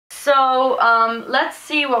So let's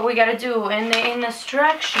see what we gotta do in the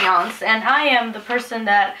instructions. And I am the person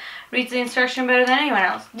that reads the instruction better than anyone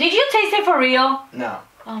else. Did you taste it for real? No.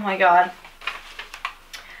 Oh my god.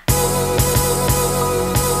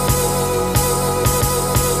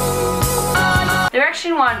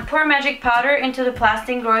 Direction 1. Pour magic powder into the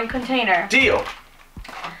plastic growing container. Deal.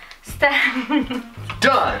 Step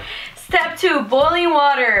Done. Step 2. Boiling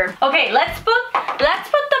water. Okay, let's put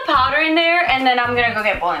the powder in there, and then I'm gonna go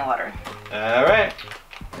get boiling water. All right.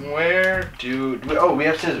 Where do we, oh, we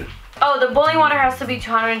have scissors. Oh, the boiling water has to be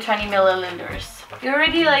 220 milliliters. You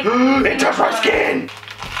already like It touched my skin.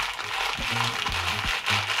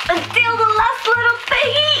 Until the last little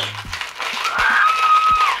thingy.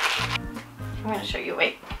 I'm gonna show you,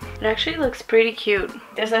 wait. It actually looks pretty cute.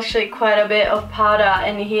 There's actually quite a bit of powder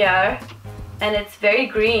in here. And it's very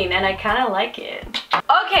green and I kind of like it.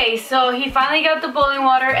 Okay, so he finally got the boiling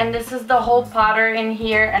water and this is the whole powder in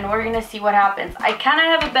here and we're gonna see what happens. I kind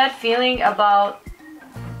of have a bad feeling about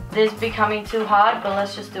this becoming too hot, but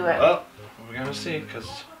let's just do it. Well, we're gonna see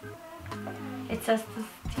because it says this.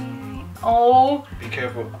 Oh. Be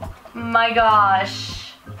careful. My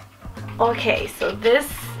gosh. Okay, so this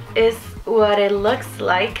is what it looks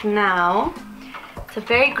like now. It's a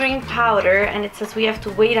very green powder and it says we have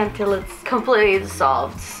to wait until it's completely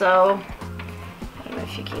dissolved. So I don't know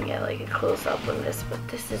if you can get like a close up on this, but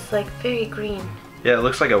this is like very green. Yeah, it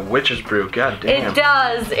looks like a witch's brew. God damn. It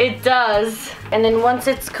does, it does. And then once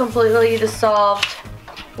it's completely dissolved,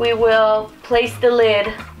 we will place the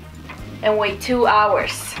lid and wait 2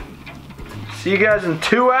 hours. See you guys in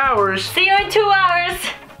 2 hours. See you in 2 hours.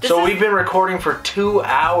 So we've been recording for 2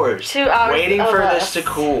 hours. 2 hours waiting for us. this to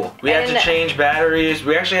cool. We had to change batteries.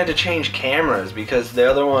 We actually had to change cameras because the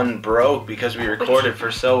other one broke because we recorded for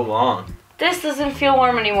so long. This doesn't feel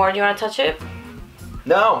warm anymore. Do you want to touch it?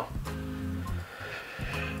 No.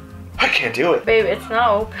 I can't do it. Babe, it's not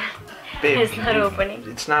open. Babe, it's not opening.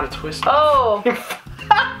 It's not a twister. Oh!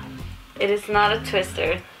 It is not a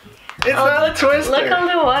twister. It's not a twister. Look on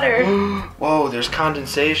the water. Whoa, there's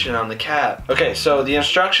condensation on the cap. Okay, so the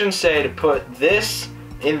instructions say to put this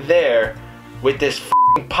in there with this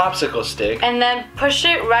popsicle stick. And then push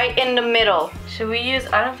it right in the middle. Should we use,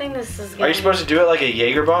 I don't think this is gonna Are you supposed to do it like a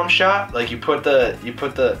Jaeger bomb shot? Like you put the,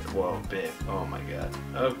 whoa, babe. Oh my god.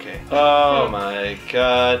 Okay. Oh my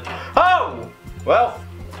god. Oh! Well,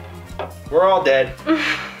 we're all dead.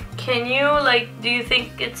 Can you, like, do you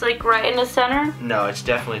think it's like right in the center? No, it's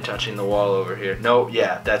definitely touching the wall over here. No,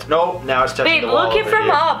 yeah, that's, no, now it's touching Babe, the wall look it from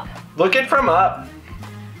here. up. Look it from up.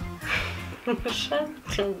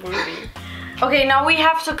 Okay, now we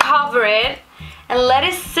have to cover it and let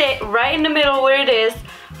it sit right in the middle where it is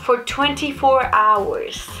for 24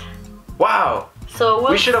 hours. Wow. So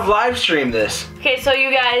we should have live streamed this. Okay, so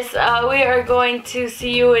you guys, we are going to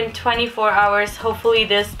see you in 24 hours. Hopefully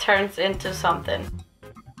this turns into something.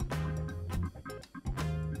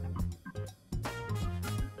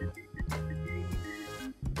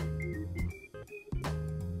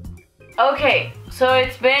 Okay, so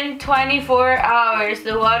it's been 24 hours.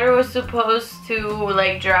 The water was supposed to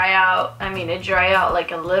like dry out. I mean, it dried out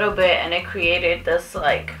like a little bit and it created this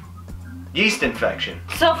like yeast infection.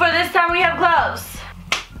 So for this time we have gloves.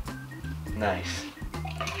 Nice.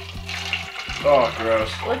 Oh,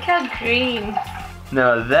 gross. Look how green.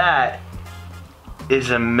 Now that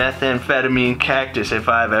is a methamphetamine cactus if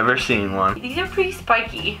I've ever seen one. These are pretty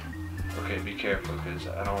spiky. Okay, be careful because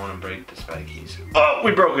I don't want to break the spikies. Oh,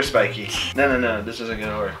 we broke a spiky. No, this isn't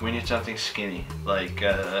gonna work. We need something skinny, like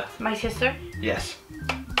My sister? Yes.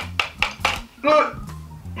 Oh!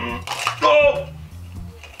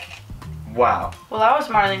 Wow. Well, I was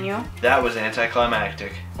smarter than you. That was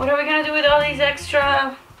anticlimactic. What are we gonna do with all these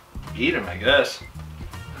extra? Eat them, I guess.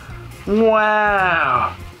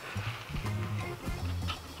 Wow.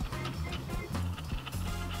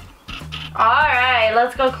 Alright,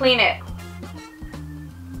 let's go clean it.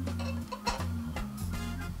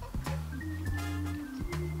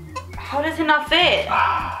 How does it not fit?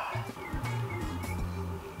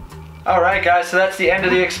 Alright guys, so that's the end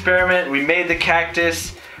of the experiment. We made the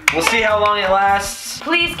cactus. We'll see how long it lasts.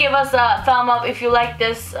 Please give us a thumb up if you like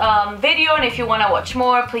this video, and if you want to watch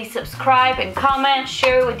more, please subscribe and comment,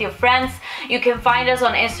 share it with your friends. You can find us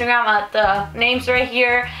on Instagram at the names right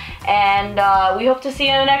here, and we hope to see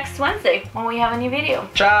you next Wednesday when we have a new video.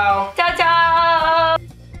 Ciao! Ciao, ciao!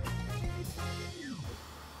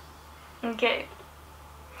 Okay.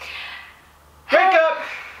 Wake up!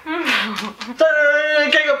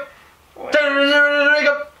 Wake up! Wake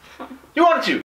up! You wanted to!